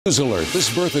News alert. This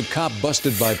Berthoud cop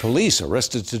busted by police,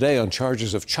 arrested today on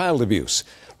charges of child abuse.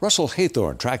 Russell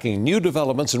Haythorn tracking new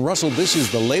developments. And Russell, this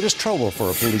is the latest trouble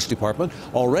for a police department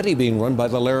already being run by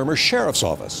the Larimer Sheriff's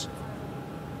Office.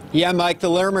 Yeah, Mike, the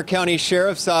Larimer County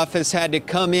Sheriff's Office had to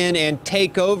come in and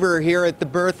take over here at the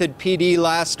Berthoud PD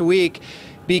last week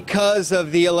because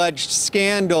of the alleged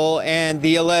scandal and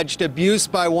the alleged abuse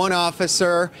by one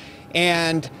officer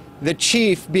and the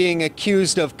chief being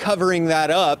accused of covering that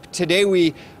up. Today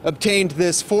we obtained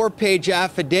this 4-page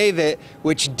affidavit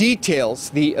which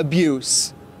details the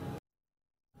abuse.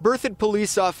 Berthoud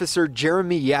Police Officer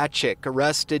Jeremey Yachik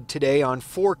arrested today on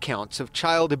 4 counts of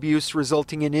child abuse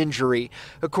resulting in injury.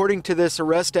 According to this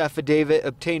arrest affidavit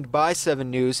obtained by 7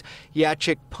 News,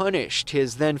 Yachik punished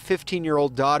his then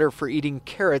 15-year-old daughter for eating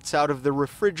carrots out of the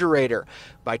refrigerator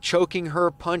by choking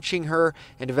her, punching her,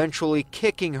 and eventually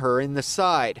kicking her in the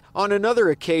side. On another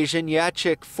occasion,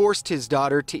 Yachik forced his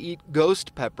daughter to eat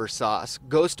ghost pepper sauce.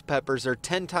 Ghost peppers are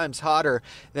 10 times hotter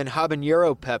than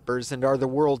habanero peppers and are the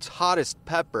world's hottest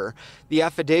pepper. The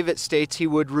affidavit states he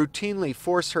would routinely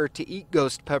force her to eat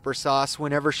ghost pepper sauce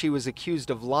whenever she was accused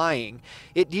of lying.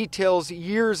 It details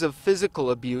years of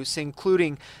physical abuse,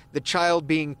 including the child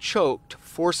being choked,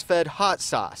 force-fed hot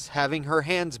sauce, having her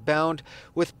hands bound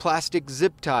with plastic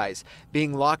zip ties,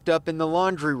 being locked up in the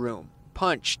laundry room,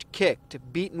 punched, kicked,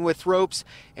 beaten with ropes,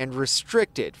 and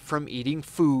restricted from eating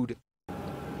food.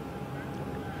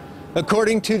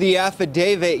 According to the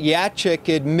affidavit,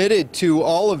 Yachik admitted to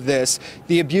all of this.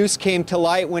 The abuse came to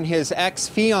light when his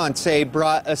ex-fiancée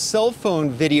brought a cell phone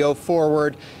video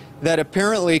forward that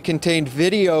apparently contained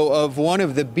video of one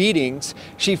of the beatings.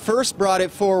 She first brought it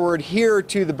forward here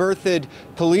to the Berthoud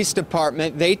Police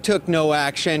Department. They took no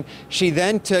action. She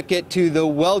then took it to the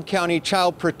Weld County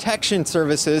Child Protection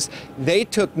Services. They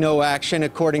took no action,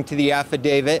 according to the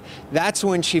affidavit. That's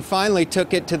when she finally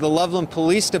took it to the Loveland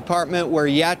Police Department, where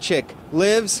Yachik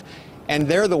lives, and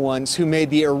they're the ones who made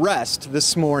the arrest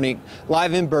this morning.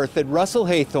 Live in Berthoud, Russell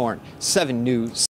Haythorn, 7 News.